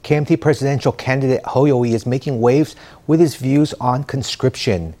KMT presidential candidate Ho Yo-lee is making waves with his views on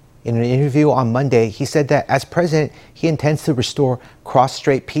conscription. In an interview on Monday, he said that as president, he intends to restore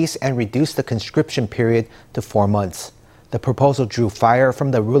cross-strait peace and reduce the conscription period to 4 months. The proposal drew fire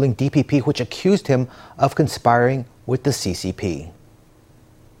from the ruling DPP, which accused him of conspiring with the CCP.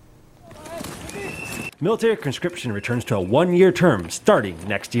 Military conscription returns to a one-year term starting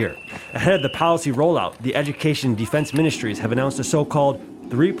next year. Ahead of the policy rollout, the Education and Defense Ministries have announced a so-called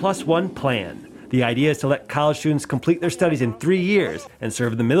 3+1 plan. The idea is to let college students complete their studies in 3 years and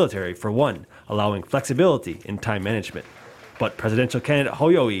serve in the military for 1, allowing flexibility in time management. But presidential candidate Ho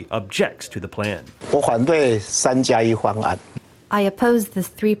Yo-lee objects to the plan. I oppose this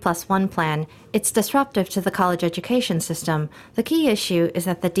 3+1 plan. It's disruptive to the college education system. The key issue is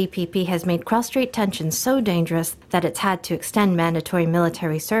that the DPP has made cross-strait tensions so dangerous that it's had to extend mandatory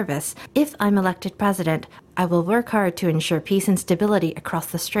military service. If I'm elected president, I will work hard to ensure peace and stability across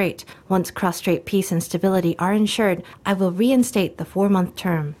the strait. Once cross-strait peace and stability are ensured, I will reinstate the 4-month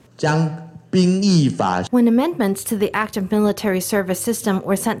term. When amendments to the active military service system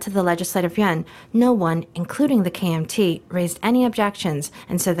were sent to the Legislative Yuan, no one, including the KMT, raised any objections,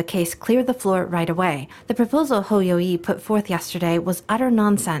 and so the case cleared the floor right away. The proposal Ho Yo-lee put forth yesterday was utter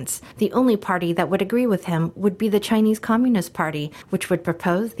nonsense. The only party that would agree with him would be the Chinese Communist Party, which would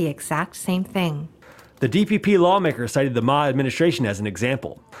propose the exact same thing. The DPP lawmaker cited the Ma administration as an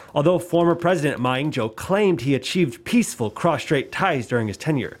example. Although former President Ma Ying-jeou claimed he achieved peaceful cross-strait ties during his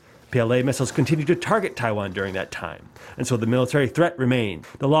tenure, PLA missiles continued to target Taiwan during that time, and so the military threat remained.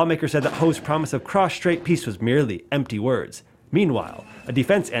 The lawmaker said that Ho's promise of cross-strait peace was merely empty words. Meanwhile, a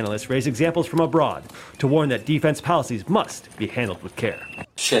defense analyst raised examples from abroad to warn that defense policies must be handled with care.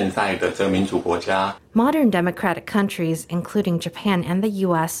 Modern democratic countries, including Japan and the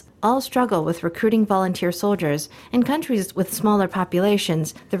U.S., all struggle with recruiting volunteer soldiers. In countries with smaller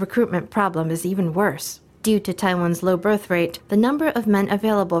populations, the recruitment problem is even worse. Due to Taiwan's low birth rate, the number of men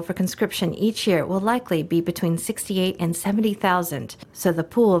available for conscription each year will likely be between 68 and 70,000, so the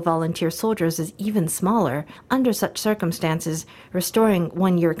pool of volunteer soldiers is even smaller. Under such circumstances, restoring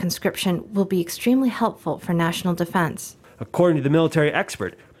one-year conscription will be extremely helpful for national defense. According to the military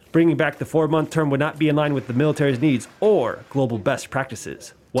expert, bringing back the 4-month term would not be in line with the military's needs or global best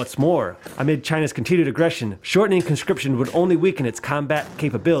practices. What's more, amid China's continued aggression, shortening conscription would only weaken its combat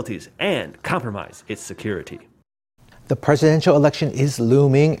capabilities and compromise its security. The presidential election is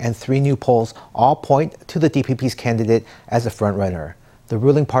looming, and 3 new polls all point to the DPP's candidate as a frontrunner. The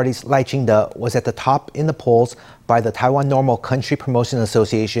ruling party's Lai Ching-te was at the top in the polls by the Taiwan Normal Country Promotion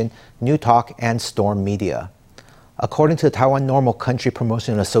Association, New Talk, and Storm Media. According to the Taiwan Normal Country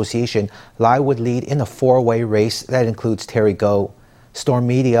Promotion Association, Lai would lead in a 4-way race that includes Terry Go. Storm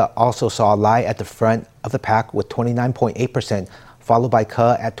Media also saw Lai at the front of the pack with 29.8%, followed by Ke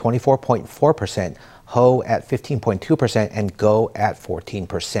at 24.4%, Ho at 15.2%, and Go at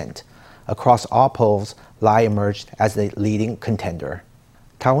 14%. Across all polls, Lai emerged as the leading contender.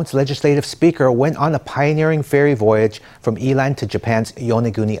 Taiwan's legislative speaker went on a pioneering ferry voyage from Ilan to Japan's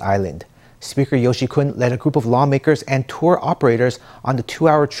Yonaguni Island. Speaker Yoshi-kun led a group of lawmakers and tour operators on the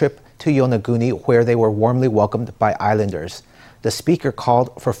 2-hour trip to Yonaguni, where they were warmly welcomed by islanders. The speaker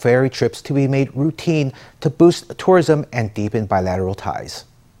called for ferry trips to be made routine to boost tourism and deepen bilateral ties.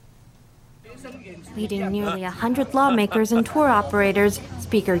 Leading nearly 100 lawmakers and tour operators,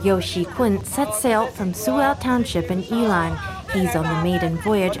 Speaker Yoshi-kun set sail from Suao Township in Ilan. He's on the maiden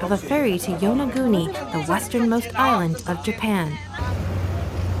voyage of a ferry to Yonaguni, the westernmost island of Japan.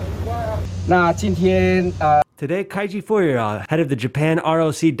 Today, Kaiji Furuya, head of the Japan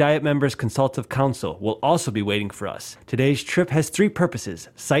ROC Diet Members Consultative Council, will also be waiting for us. Today's trip has 3 purposes: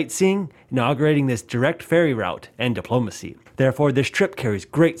 sightseeing, inaugurating this direct ferry route, and diplomacy. Therefore, this trip carries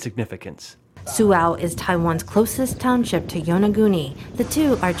great significance. Suao is Taiwan's closest township to Yonaguni. The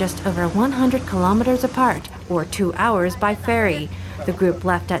two are just over 100 kilometers apart, or 2 hours by ferry. The group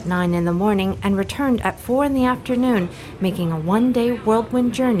left at 9 in the morning and returned at 4 in the afternoon, making a 1-day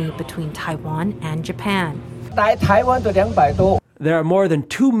whirlwind journey between Taiwan and Japan. There are more than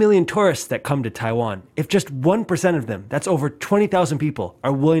 2 million tourists that come to Taiwan. If just 1% of them, that's over 20,000 people,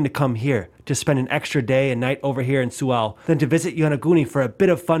 are willing to come here to spend an extra day and night over here in Suao, then to visit Yonaguni for a bit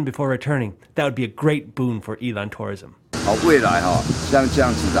of fun before returning, that would be a great boon for Ilan tourism.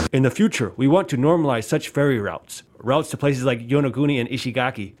 In the future, we want to normalize such ferry routes to places like Yonaguni and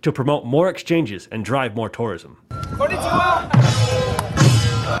Ishigaki, to promote more exchanges and drive more tourism.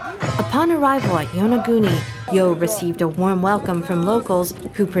 Upon arrival at Yonaguni, Yo received a warm welcome from locals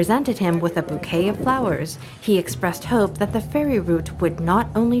who presented him with a bouquet of flowers. He expressed hope that the ferry route would not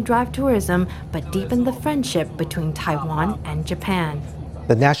only drive tourism, but deepen the friendship between Taiwan and Japan.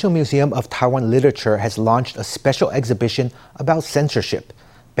 The National Museum of Taiwan Literature has launched a special exhibition about censorship.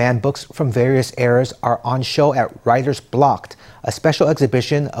 Banned books from various eras are on show at Writers Blocked, a special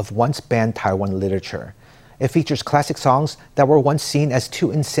exhibition of once banned Taiwan literature. It features classic songs that were once seen as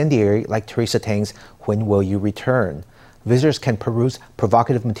too incendiary, like Teresa Tang's When Will You Return? Visitors can peruse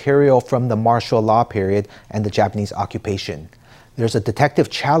provocative material from the martial law period and the Japanese occupation. There's a detective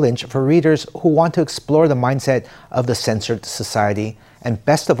challenge for readers who want to explore the mindset of the censored society. And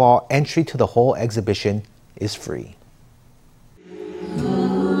best of all, entry to the whole exhibition is free.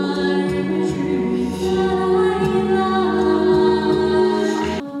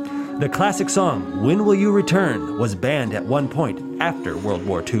 The classic song, When Will You Return, was banned at one point after World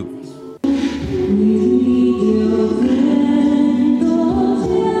War II.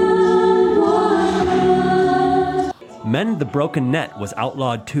 Mend the Broken Net was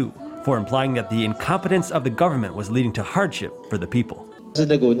outlawed too, for implying that the incompetence of the government was leading to hardship for the people.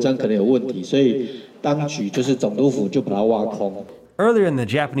 Earlier in the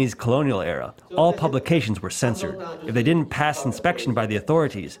Japanese colonial era, all publications were censored. If they didn't pass inspection by the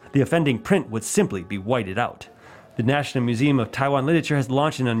authorities, the offending print would simply be whited out. The National Museum of Taiwan Literature has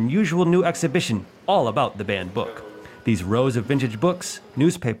launched an unusual new exhibition all about the banned book. These rows of vintage books,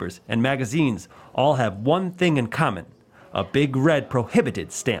 newspapers, and magazines all have one thing in common: a big red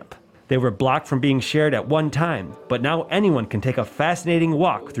prohibited stamp. They were blocked from being shared at one time, but now anyone can take a fascinating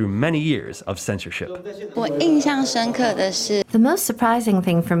walk through many years of censorship. The most surprising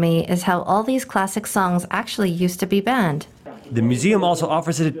thing for me is how all these classic songs actually used to be banned. The museum also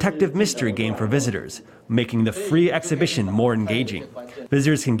offers a detective mystery game for visitors, making the free exhibition more engaging.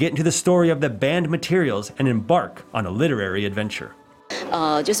 Visitors can get into the story of the banned materials and embark on a literary adventure.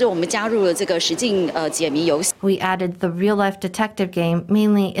 We added the real-life detective game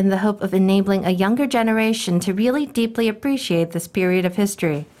mainly in the hope of enabling a younger generation to really deeply appreciate this period of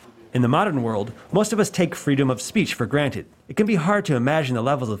history. In the modern world, most of us take freedom of speech for granted. It can be hard to imagine the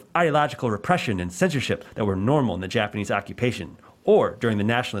levels of ideological repression and censorship that were normal in the Japanese occupation or during the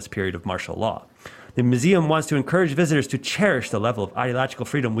nationalist period of martial law. The museum wants to encourage visitors to cherish the level of ideological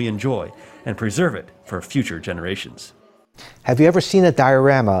freedom we enjoy and preserve it for future generations. Have you ever seen a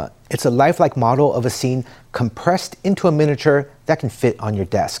diorama? It's a lifelike model of a scene compressed into a miniature that can fit on your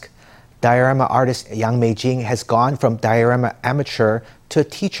desk. Diorama artist Yang Meijing has gone from diorama amateur to a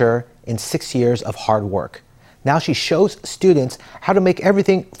teacher in 6 years of hard work. Now she shows students how to make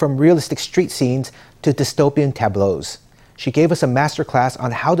everything from realistic street scenes to dystopian tableaus. She gave us a masterclass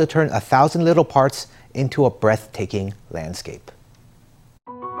on how to turn 1,000 little parts into a breathtaking landscape.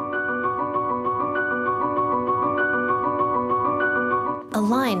 A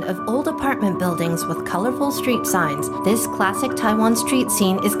line of old apartment buildings with colorful street signs. This classic Taiwan street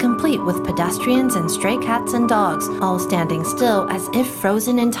scene is complete with pedestrians and stray cats and dogs, all standing still as if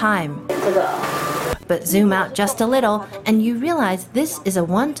frozen in time. But zoom out just a little, and you realize this is a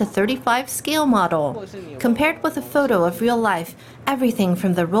 1:35 scale model. Compared with a photo of real life, everything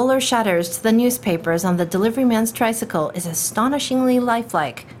from the roller shutters to the newspapers on the deliveryman's tricycle is astonishingly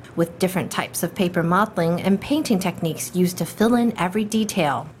lifelike, with different types of paper modeling and painting techniques used to fill in every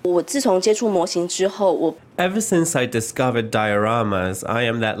detail. Ever since I discovered dioramas, I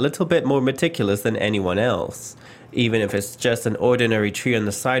am that little bit more meticulous than anyone else. Even if it's just an ordinary tree on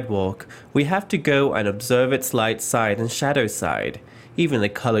the sidewalk, we have to go and observe its light side and shadow side. Even the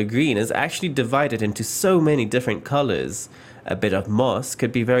color green is actually divided into so many different colors. A bit of moss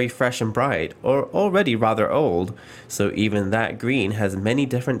could be very fresh and bright, or already rather old, so even that green has many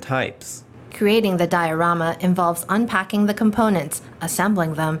different types. Creating the diorama involves unpacking the components,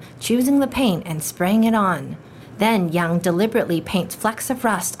 assembling them, choosing the paint, and spraying it on. Then Yang deliberately paints flecks of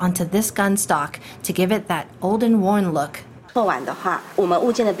rust onto this gun stock to give it that old and worn look.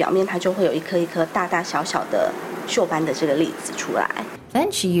 Then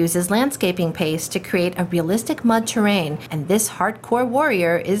she uses landscaping paste to create a realistic mud terrain, and this hardcore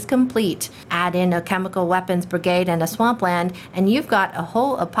warrior is complete. Add in a chemical weapons brigade and a swampland, and you've got a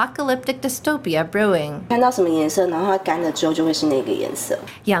whole apocalyptic dystopia brewing.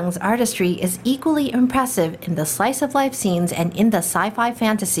 Young's artistry is equally impressive in the slice-of-life scenes and in the sci-fi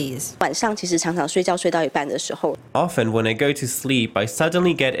fantasies. Often when I go to sleep, I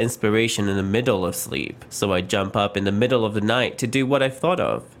suddenly get inspiration in the middle of sleep, so I jump up in the middle of the night to do what I've thought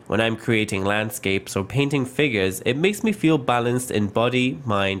of. When I'm creating landscapes or painting figures, it makes me feel balanced in body,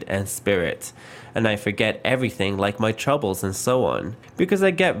 mind, and spirit. And I forget everything like my troubles and so on. because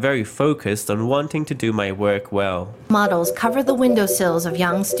I get very focused on wanting to do my work well. Models cover the windowsills of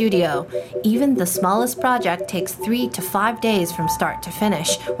Yang's studio. Even the smallest project takes 3 to 5 days from start to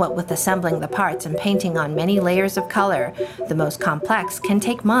finish, what with assembling the parts and painting on many layers of color. The most complex can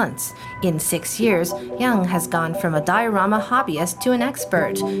take months. In 6 years, Yang has gone from a diorama hobbyist to an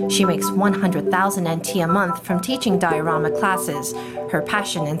expert. She makes 100,000 NT a month from teaching diorama classes. Her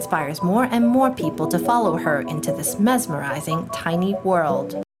passion inspires more and more people to follow her into this mesmerizing tiny world.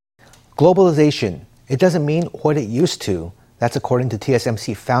 Globalization. It doesn't mean what it used to. That's according to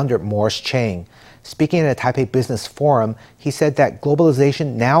TSMC founder Morris Chang. Speaking at a Taipei Business Forum, he said that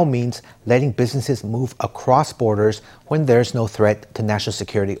globalization now means letting businesses move across borders when there's no threat to national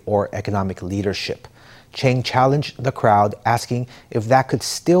security or economic leadership. Chang challenged the crowd, asking if that could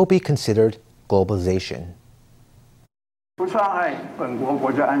still be considered globalization.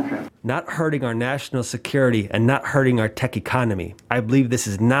 Not hurting our national security and not hurting our tech economy. I believe this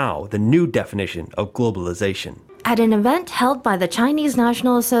is now the new definition of globalization. At an event held by the Chinese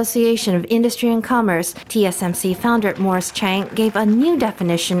National Association of Industry and Commerce, TSMC founder Morris Chang gave a new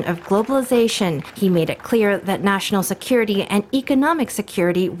definition of globalization. He made it clear that national security and economic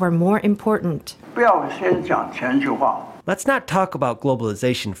security were more important. Let's not talk about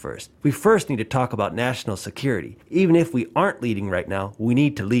globalization first. We first need to talk about national security. Even if we aren't leading right now, we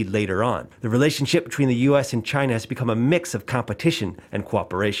need to lead later on. The relationship between the US and China has become a mix of competition and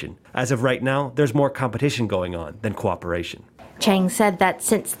cooperation. As of right now, there's more competition going on than cooperation. Chang said that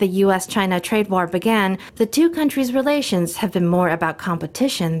since the U.S.-China trade war began, the two countries' relations have been more about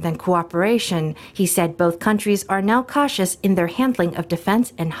competition than cooperation. He said both countries are now cautious in their handling of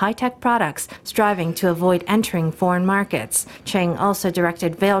defense and high-tech products, striving to avoid entering foreign markets. Chang also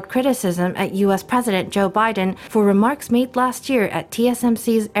directed veiled criticism at U.S. President Joe Biden for remarks made last year at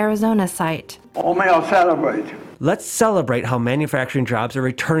TSMC's Arizona site. Let's celebrate how manufacturing jobs are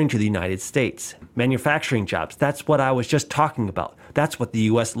returning to the United States. Manufacturing jobs, that's what I was just talking about. That's what the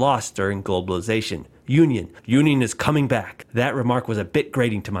U.S. lost during globalization. Union is coming back. That remark was a bit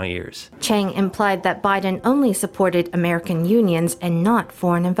grating to my ears. Chang implied that Biden only supported American unions and not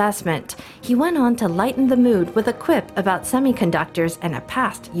foreign investment. He went on to lighten the mood with a quip about semiconductors and a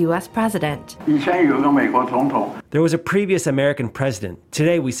past U.S. president. There was a previous American president.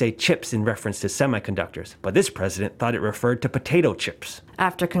 Today we say chips in reference to semiconductors, but this president thought it referred to potato chips.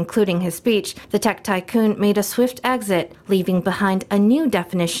 After concluding his speech, the tech tycoon made a swift exit, leaving behind a new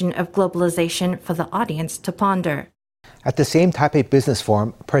definition of globalization for the audience to ponder. At the same Taipei Business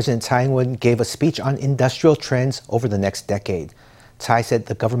Forum, President Tsai Ing-wen gave a speech on industrial trends over the next decade. Tsai said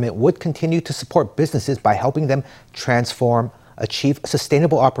the government would continue to support businesses by helping them transform, achieve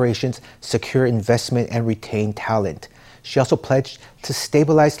sustainable operations, secure investment, and retain talent. She also pledged to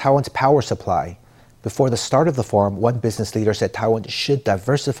stabilize Taiwan's power supply. Before the start of the forum, one business leader said Taiwan should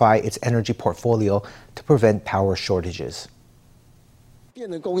diversify its energy portfolio to prevent power shortages.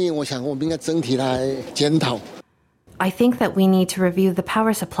 I think that we need to review the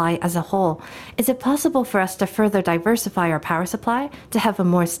power supply as a whole. Is it possible for us to further diversify our power supply, to have a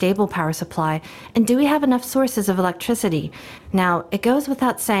more stable power supply? And do we have enough sources of electricity? Now, it goes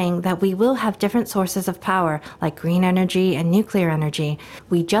without saying that we will have different sources of power, like green energy and nuclear energy.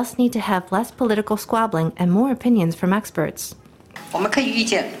 We just need to have less political squabbling and more opinions from experts.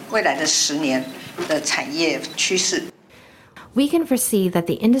 We can foresee that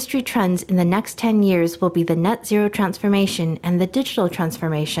the industry trends in the next 10 years will be the net zero transformation and the digital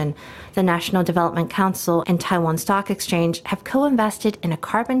transformation. The National Development Council and Taiwan Stock Exchange have co-invested in a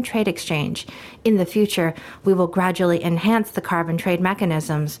carbon trade exchange. In the future, we will gradually enhance the carbon trade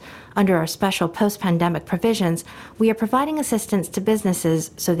mechanisms. Under our special post-pandemic provisions, we are providing assistance to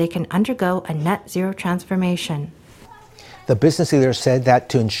businesses so they can undergo a net zero transformation. The business leader said that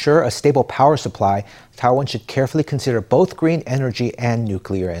to ensure a stable power supply, Taiwan should carefully consider both green energy and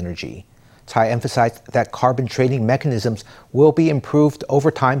nuclear energy. Tsai emphasized that carbon trading mechanisms will be improved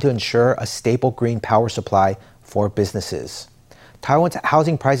over time to ensure a stable green power supply for businesses. Taiwan's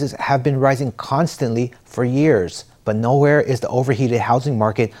housing prices have been rising constantly for years, but nowhere is the overheated housing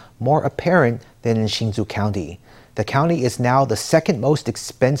market more apparent than in Hsinchu County. The county is now the second most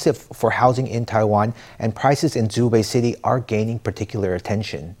expensive for housing in Taiwan, and prices in Zhubei City are gaining particular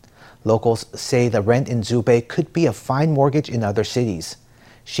attention. Locals say the rent in Zhubei could be a fine mortgage in other cities.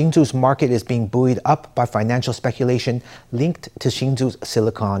 Hsinchu's market is being buoyed up by financial speculation linked to Hsinchu's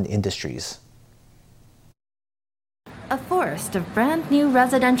silicon industries. A fourth first of brand new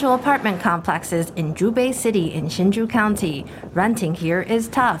residential apartment complexes in Zhubei City in Hsinchu County. Renting here is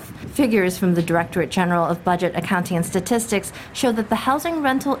tough. Figures from the Directorate General of Budget Accounting and Statistics show that the housing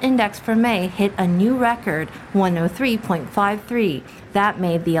rental index for May hit a new record, 103.53. That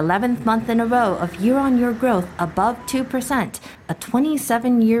made the 11th month in a row of year-on-year growth above 2%, a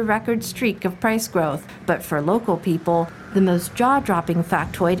 27-year record streak of price growth. But for local people, the most jaw-dropping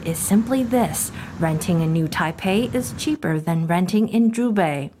factoid is simply this: renting in New Taipei is cheaper than renting in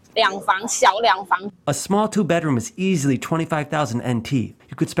Zhubei. A small two-bedroom is easily 25,000 NT.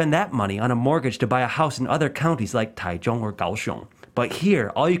 You could spend that money on a mortgage to buy a house in other counties like Taichung or Kaohsiung. But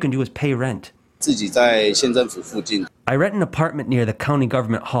here, all you can do is pay rent. I rent an apartment near the county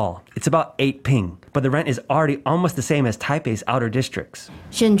government hall. It's about 8 ping, but the rent is already almost the same as Taipei's outer districts.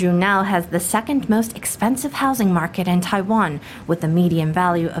 Hsinchu now has the second most expensive housing market in Taiwan, with the median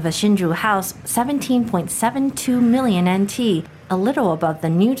value of a Hsinchu house 17.72 million NT, a little above the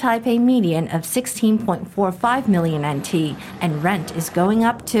New Taipei median of 16.45 million NT, and rent is going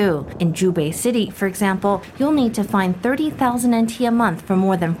up too. In Zhubei City, for example, you'll need to find 30,000 NT a month for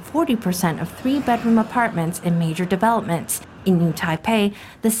more than 40% of three-bedroom apartments in major developments. In New Taipei,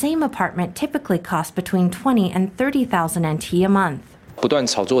 the same apartment typically costs between 20 and 30,000 NT a month.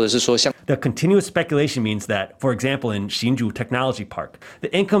 The continuous speculation means that, for example, in Hsinchu Technology Park,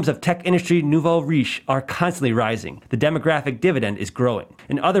 the incomes of tech industry nouveau riche are constantly rising. The demographic dividend is growing.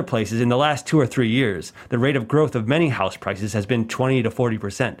 In other places, in the last 2 or 3 years, the rate of growth of many house prices has been 20 to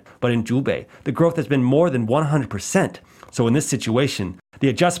 40%. But in Zhubei, the growth has been more than 100%. So in this situation, the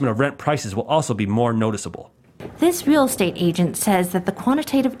adjustment of rent prices will also be more noticeable. This real estate agent says that the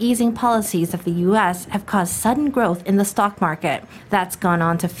quantitative easing policies of the U.S. have caused sudden growth in the stock market. That's gone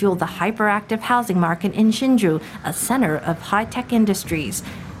on to fuel the hyperactive housing market in Hsinchu, a center of high-tech industries.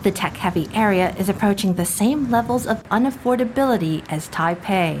 The tech-heavy area is approaching the same levels of unaffordability as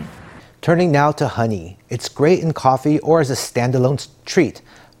Taipei. Turning now to honey. It's great in coffee or as a standalone treat,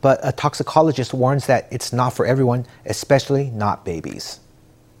 but a toxicologist warns that it's not for everyone, especially not babies.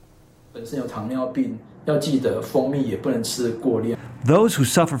 Those who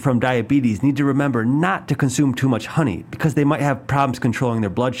suffer from diabetes need to remember not to consume too much honey because they might have problems controlling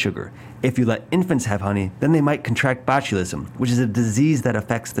their blood sugar. If you let infants have honey, then they might contract botulism, which is a disease that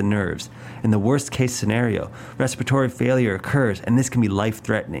affects the nerves. In the worst case scenario, respiratory failure occurs, and this can be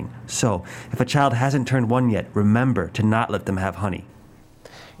life-threatening. So, if a child hasn't turned 1 yet, remember to not let them have honey.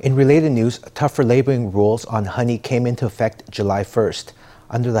 In related news, tougher labeling rules on honey came into effect July 1st.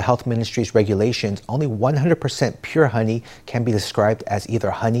 Under the Health Ministry's regulations, only 100% pure honey can be described as either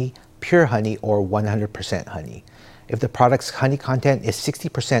honey, pure honey, or 100% honey. If the product's honey content is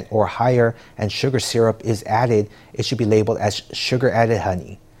 60% or higher and sugar syrup is added, it should be labeled as sugar-added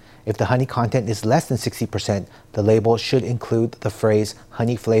honey. If the honey content is less than 60%, the label should include the phrase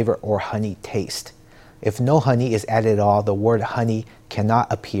honey flavor or honey taste. If no honey is added at all, the word honey cannot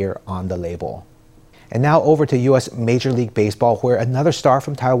appear on the label. And now over to U.S. Major League Baseball, where another star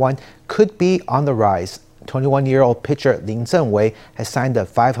from Taiwan could be on the rise. 21-year-old pitcher Lin Zhenwei has signed a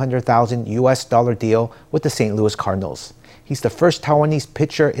 $500,000 US deal with the St. Louis Cardinals. He's the first Taiwanese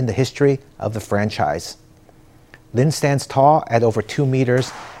pitcher in the history of the franchise. Lin stands tall at over 2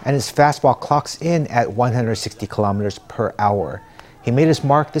 meters, and his fastball clocks in at 160 kilometers per hour. He made his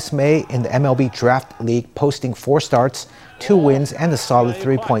mark this May in the MLB Draft League, posting 4 starts, 2 wins, and a solid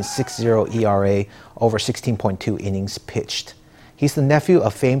 3.60 ERA over 16.2 innings pitched. He's the nephew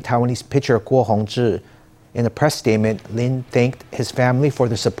of famed Taiwanese pitcher Guo Hongzhi. In a press statement, Lin thanked his family for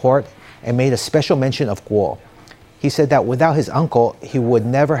the support and made a special mention of Guo. He said that without his uncle, he would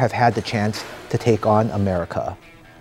never have had the chance to take on America.